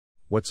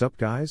What's up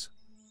guys?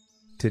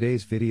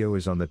 Today's video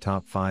is on the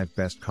top 5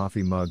 best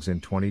coffee mugs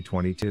in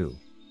 2022.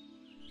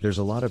 There's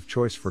a lot of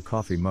choice for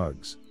coffee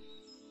mugs.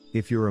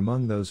 If you're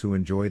among those who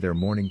enjoy their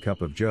morning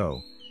cup of joe,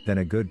 then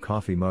a good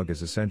coffee mug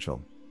is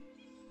essential.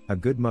 A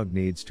good mug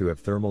needs to have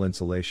thermal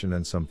insulation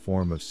and some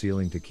form of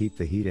sealing to keep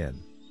the heat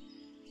in.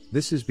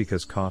 This is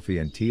because coffee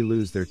and tea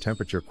lose their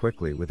temperature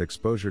quickly with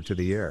exposure to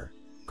the air,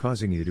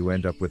 causing you to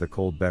end up with a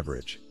cold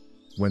beverage.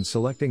 When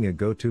selecting a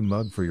go-to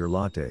mug for your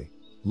latte,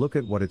 look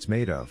at what it's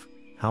made of,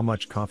 how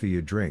much coffee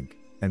you drink,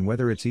 and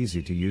whether it's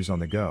easy to use on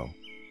the go.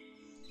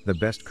 The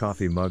best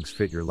coffee mugs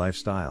fit your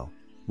lifestyle.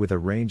 With a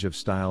range of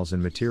styles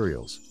and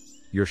materials,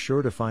 you're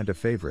sure to find a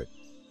favorite.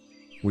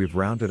 We've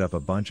rounded up a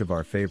bunch of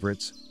our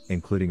favorites,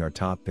 including our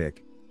top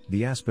pick,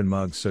 the Aspen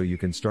mug, so you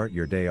can start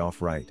your day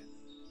off right.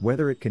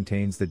 Whether it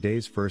contains the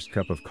day's first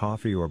cup of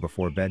coffee or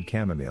before bed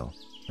chamomile,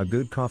 a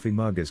good coffee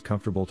mug is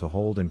comfortable to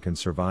hold and can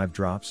survive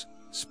drops,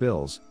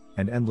 spills,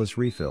 and endless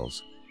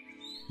refills.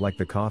 Like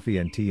the coffee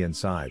and tea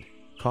inside,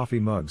 coffee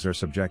mugs are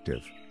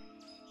subjective.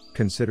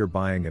 Consider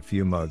buying a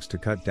few mugs to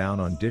cut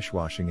down on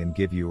dishwashing and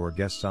give you or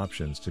guests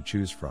options to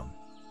choose from.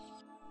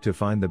 To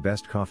find the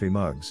best coffee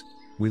mugs,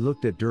 we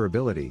looked at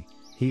durability,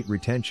 heat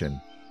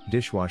retention,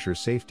 dishwasher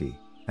safety,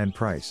 and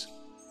price.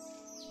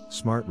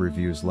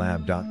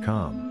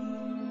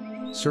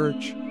 smartreviewslab.com.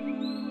 Search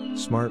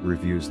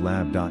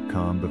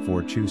smartreviewslab.com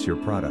before choose your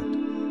product.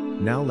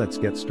 Now let's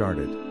get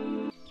started.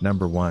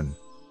 Number 1.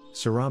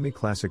 Cerami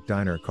Classic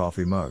Diner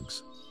Coffee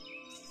Mugs.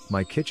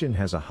 My kitchen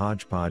has a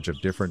hodgepodge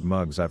of different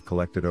mugs I've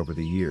collected over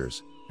the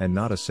years, and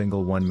not a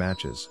single one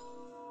matches.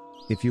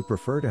 If you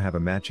prefer to have a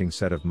matching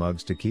set of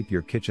mugs to keep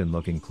your kitchen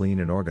looking clean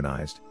and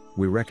organized,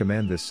 we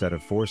recommend this set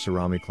of 4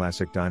 Cerami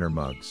Classic Diner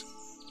mugs.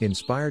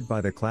 Inspired by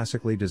the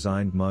classically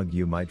designed mug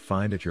you might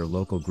find at your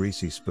local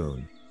Greasy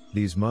Spoon,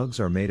 these mugs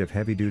are made of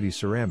heavy-duty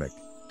ceramic,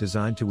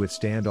 designed to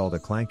withstand all the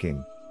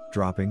clanking,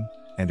 dropping,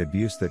 and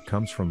abuse that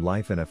comes from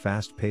life in a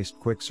fast-paced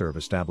quick-serve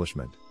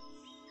establishment.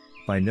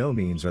 By no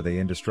means are they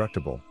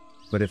indestructible,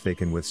 but if they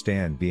can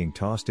withstand being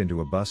tossed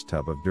into a bus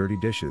tub of dirty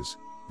dishes,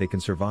 they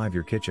can survive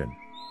your kitchen.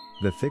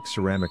 The thick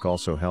ceramic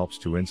also helps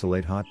to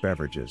insulate hot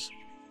beverages.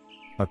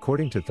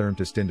 According to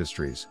Thermtest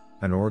Industries,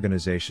 an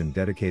organization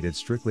dedicated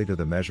strictly to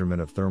the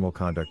measurement of thermal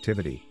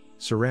conductivity,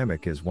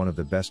 ceramic is one of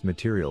the best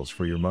materials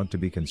for your mug to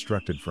be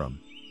constructed from.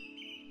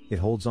 It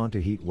holds on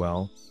to heat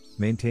well,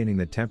 maintaining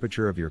the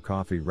temperature of your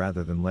coffee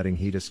rather than letting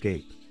heat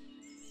escape.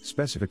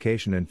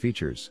 Specification and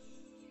features.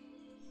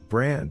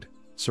 Brand: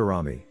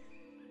 Cerami.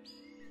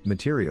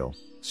 Material: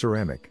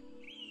 ceramic.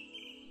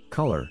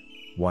 Color: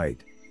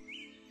 white.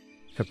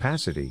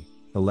 Capacity: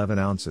 11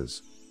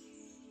 ounces.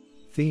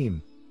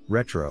 Theme: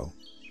 retro,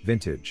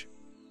 vintage.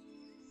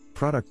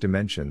 Product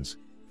dimensions: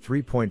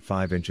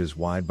 3.5 inches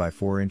wide by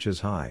 4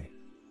 inches high.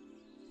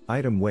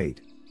 Item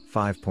weight: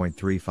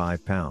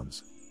 5.35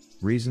 pounds.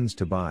 Reasons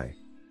to buy: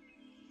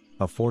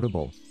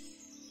 affordable.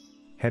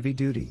 Heavy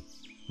duty.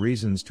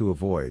 Reasons to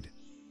avoid: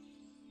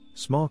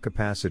 small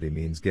capacity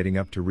means getting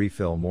up to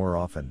refill more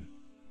often.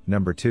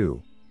 Number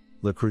 2.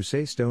 Le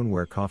Creuset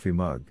Stoneware Coffee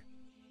Mug.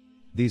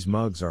 These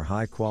mugs are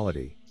high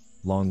quality,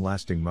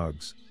 long-lasting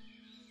mugs.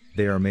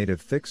 They are made of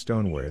thick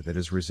stoneware that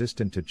is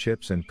resistant to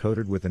chips and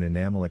coated with an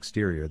enamel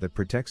exterior that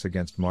protects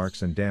against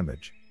marks and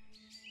damage.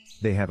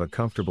 They have a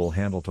comfortable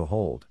handle to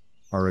hold,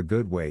 are a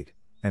good weight,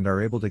 and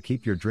are able to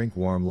keep your drink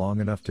warm long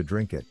enough to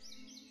drink it.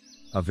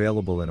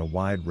 Available in a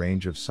wide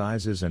range of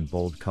sizes and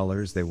bold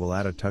colors, they will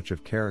add a touch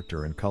of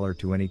character and color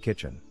to any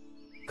kitchen.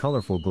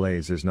 Colorful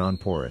glaze is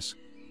non-porous,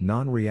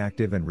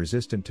 non-reactive and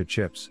resistant to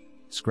chips,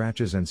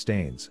 scratches and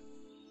stains.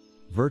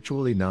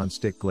 Virtually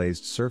non-stick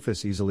glazed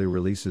surface easily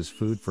releases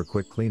food for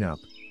quick cleanup,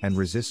 and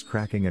resists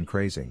cracking and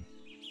crazing.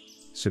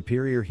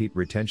 Superior heat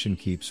retention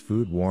keeps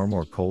food warm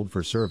or cold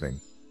for serving.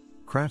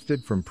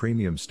 Crafted from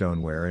premium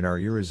stoneware in our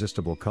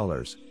irresistible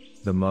colors,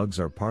 the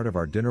mugs are part of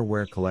our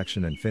dinnerware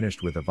collection and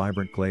finished with a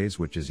vibrant glaze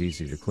which is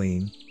easy to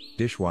clean,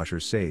 dishwasher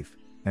safe,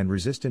 and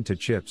resistant to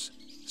chips,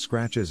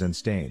 scratches and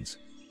stains.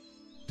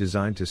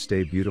 Designed to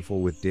stay beautiful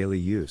with daily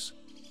use,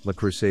 Le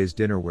Creuset's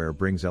dinnerware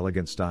brings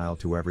elegant style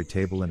to every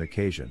table and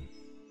occasion.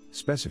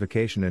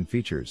 Specification and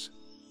features.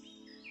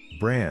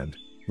 Brand: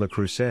 Le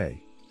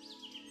Creuset.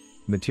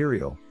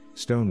 Material: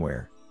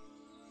 stoneware.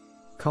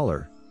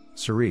 Color: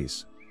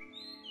 cerise.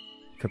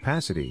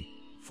 Capacity: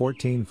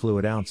 14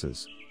 fluid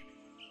ounces.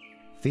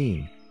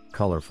 Theme: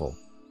 colorful.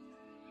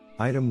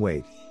 Item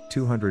weight: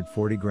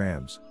 240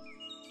 grams.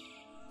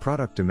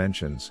 Product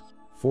dimensions: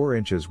 4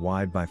 inches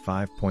wide by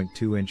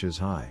 5.2 inches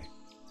high.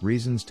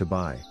 Reasons to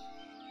buy: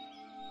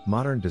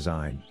 modern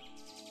design.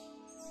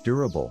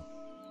 Durable.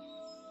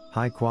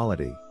 High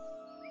quality.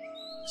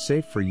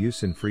 Safe for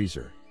use in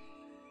freezer.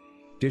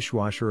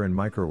 Dishwasher and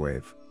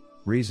microwave.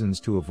 Reasons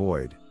to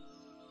avoid: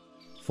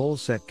 full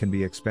set can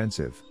be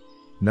expensive.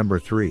 Number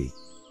 3.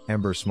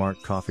 Ember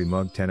Smart Coffee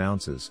Mug 10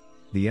 ounces.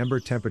 The Ember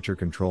temperature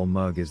control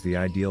mug is the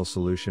ideal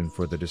solution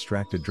for the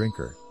distracted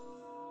drinker.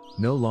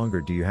 No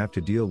longer do you have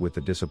to deal with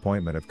the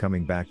disappointment of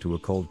coming back to a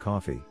cold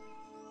coffee.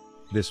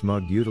 This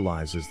mug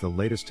utilizes the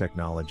latest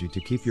technology to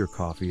keep your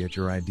coffee at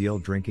your ideal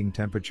drinking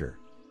temperature.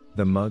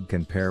 The mug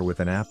can pair with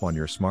an app on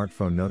your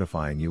smartphone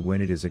notifying you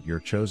when it is at your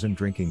chosen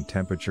drinking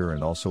temperature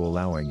and also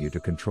allowing you to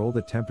control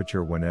the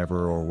temperature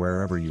whenever or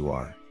wherever you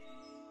are.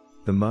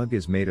 The mug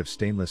is made of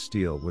stainless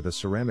steel with a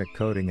ceramic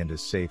coating and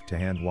is safe to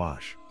hand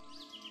wash.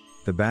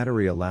 The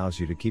battery allows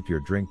you to keep your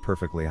drink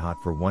perfectly hot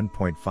for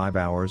 1.5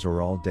 hours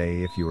or all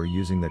day if you are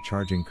using the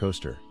charging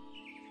coaster.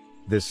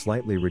 This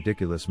slightly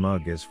ridiculous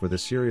mug is for the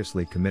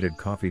seriously committed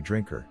coffee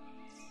drinker.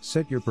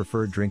 Set your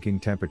preferred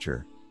drinking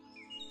temperature.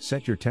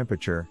 Set your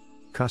temperature,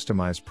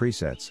 customize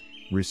presets,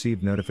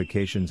 receive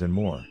notifications and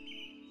more.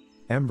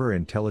 Ember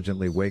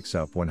intelligently wakes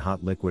up when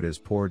hot liquid is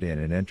poured in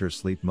and enters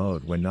sleep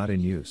mode when not in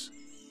use.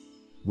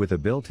 With a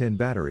built-in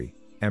battery,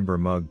 Ember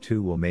Mug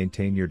 2 will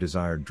maintain your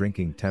desired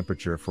drinking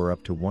temperature for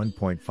up to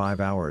 1.5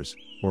 hours,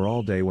 or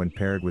all day when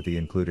paired with the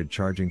included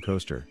charging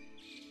coaster.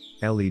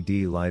 LED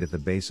light at the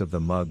base of the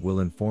mug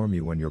will inform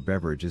you when your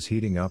beverage is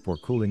heating up or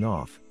cooling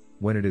off,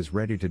 when it is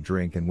ready to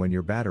drink and when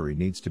your battery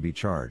needs to be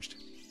charged.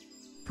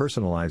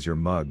 Personalize your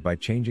mug by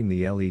changing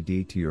the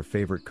LED to your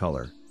favorite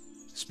color.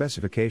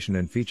 Specification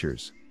and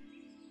features.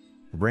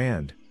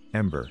 Brand,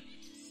 Ember.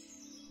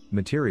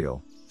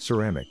 Material,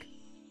 ceramic.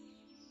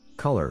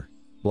 Color,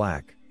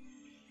 black.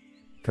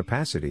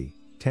 Capacity,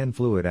 10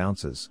 fluid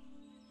ounces.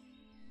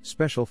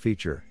 Special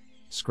feature,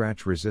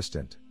 scratch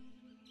resistant.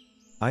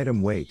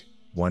 Item weight,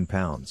 1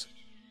 pound.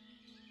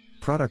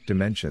 Product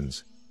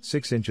dimensions,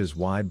 6 inches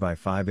wide by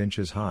 5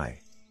 inches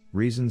high.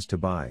 Reasons to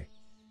buy.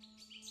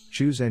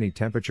 Choose any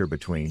temperature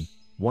between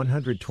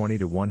 120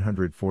 to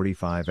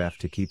 145 F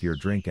to keep your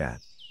drink at.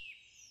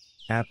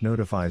 App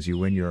notifies you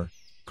when your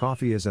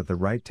coffee is at the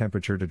right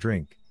temperature to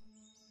drink.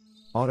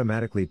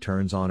 Automatically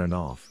turns on and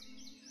off.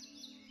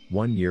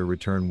 1 year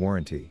return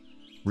warranty.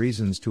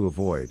 Reasons to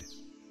avoid.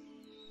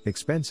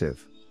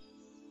 Expensive.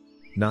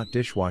 Not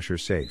dishwasher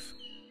safe.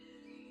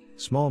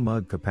 Small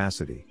mug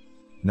capacity.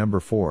 Number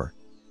 4.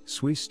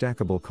 Swiss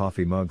Stackable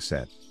Coffee Mug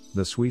Set.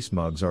 The Swiss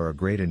mugs are a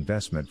great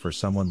investment for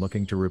someone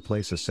looking to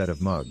replace a set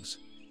of mugs.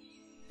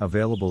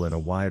 Available in a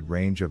wide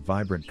range of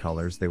vibrant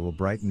colors, they will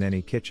brighten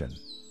any kitchen.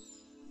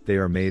 They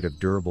are made of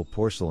durable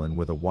porcelain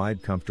with a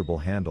wide comfortable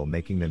handle,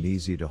 making them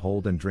easy to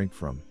hold and drink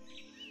from.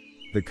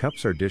 The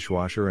cups are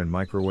dishwasher and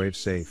microwave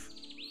safe.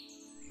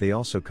 They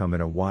also come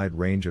in a wide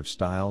range of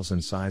styles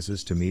and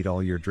sizes to meet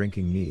all your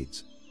drinking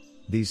needs.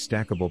 These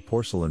stackable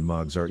porcelain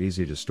mugs are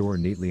easy to store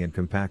neatly and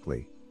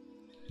compactly.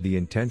 The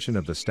intention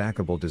of the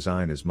stackable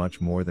design is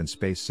much more than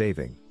space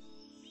saving.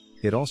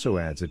 It also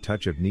adds a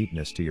touch of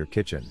neatness to your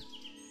kitchen.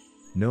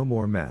 No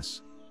more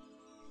mess.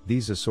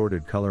 These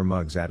assorted color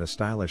mugs add a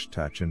stylish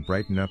touch and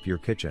brighten up your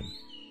kitchen.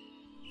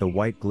 The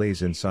white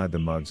glaze inside the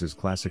mugs is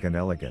classic and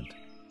elegant.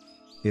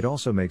 It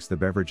also makes the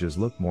beverages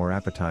look more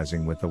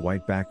appetizing with the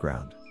white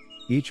background.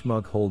 Each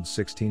mug holds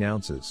 16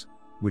 ounces,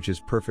 which is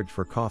perfect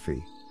for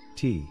coffee,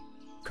 tea,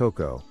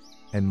 cocoa,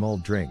 and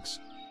mulled drinks.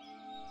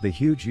 The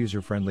huge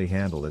user-friendly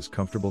handle is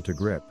comfortable to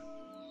grip.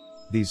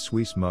 These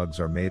Swiss mugs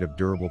are made of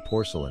durable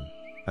porcelain,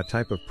 a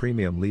type of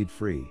premium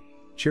lead-free,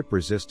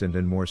 chip-resistant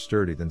and more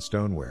sturdy than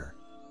stoneware.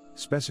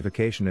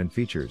 Specification and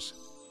features.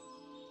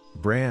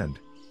 Brand,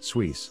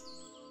 Swiss.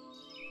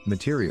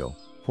 Material,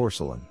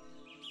 porcelain.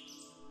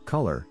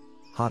 Color,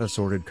 hot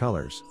assorted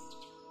colors.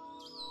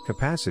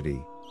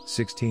 Capacity,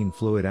 16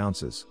 fluid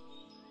ounces.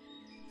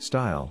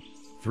 Style,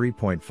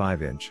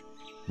 3.5 inch.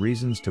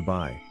 Reasons to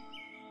buy.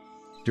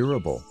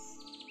 Durable.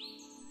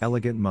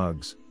 Elegant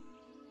mugs.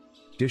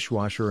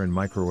 Dishwasher and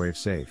microwave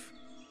safe.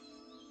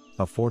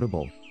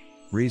 Affordable.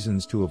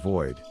 Reasons to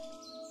avoid.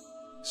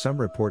 Some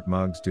report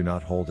mugs do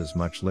not hold as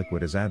much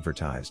liquid as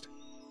advertised.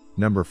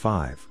 Number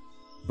 5.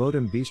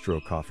 Bodum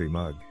Bistro Coffee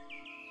Mug.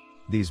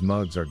 These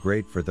mugs are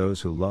great for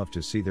those who love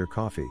to see their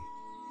coffee.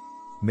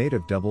 Made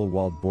of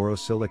double-walled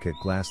borosilicate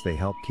glass, they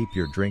help keep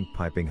your drink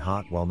piping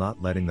hot while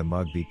not letting the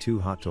mug be too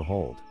hot to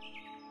hold.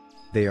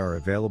 They are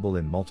available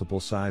in multiple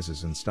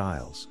sizes and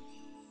styles.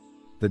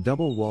 The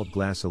double-walled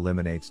glass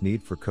eliminates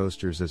need for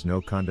coasters as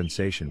no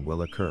condensation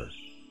will occur.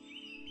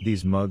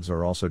 These mugs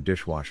are also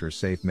dishwasher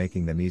safe,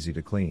 making them easy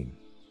to clean.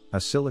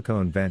 A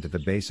silicone vent at the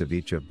base of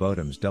each of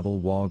Bodum's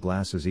double-wall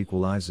glasses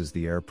equalizes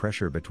the air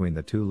pressure between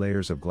the two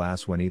layers of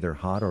glass when either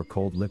hot or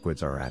cold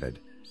liquids are added.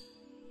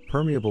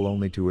 Permeable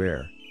only to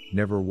air,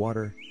 never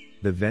water,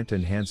 the vent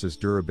enhances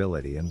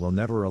durability and will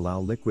never allow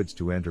liquids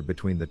to enter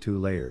between the two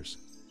layers.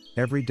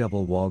 Every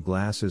double-wall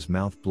glass is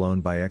mouth-blown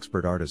by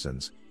expert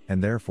artisans,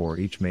 and therefore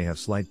each may have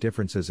slight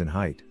differences in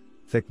height,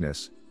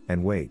 thickness,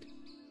 and weight.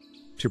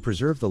 To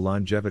preserve the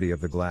longevity of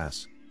the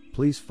glass,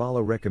 please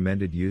follow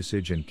recommended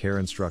usage and care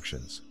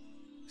instructions.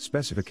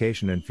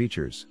 Specification and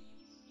features.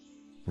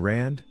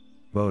 Brand,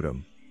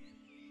 Bodum.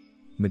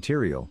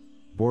 Material,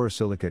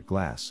 borosilicate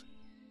glass.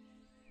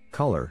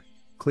 Color,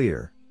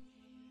 clear.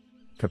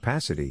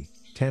 Capacity,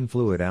 10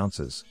 fluid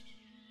ounces.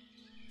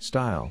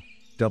 Style,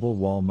 double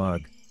wall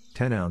mug,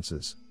 10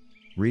 ounces.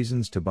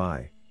 Reasons to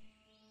buy.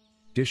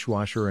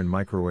 Dishwasher and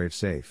microwave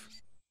safe.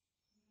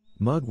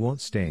 Mug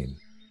won't stain.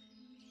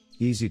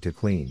 Easy to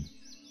clean.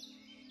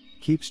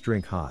 Keeps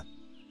drink hot.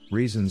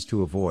 Reasons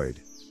to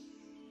avoid.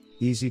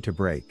 Easy to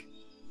break.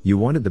 You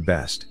wanted the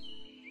best.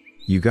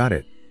 You got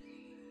it.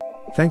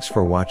 Thanks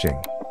for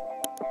watching.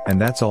 And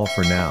that's all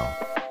for now.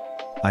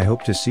 I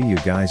hope to see you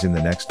guys in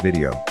the next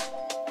video.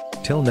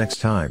 Till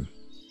next time.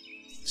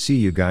 See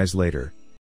you guys later.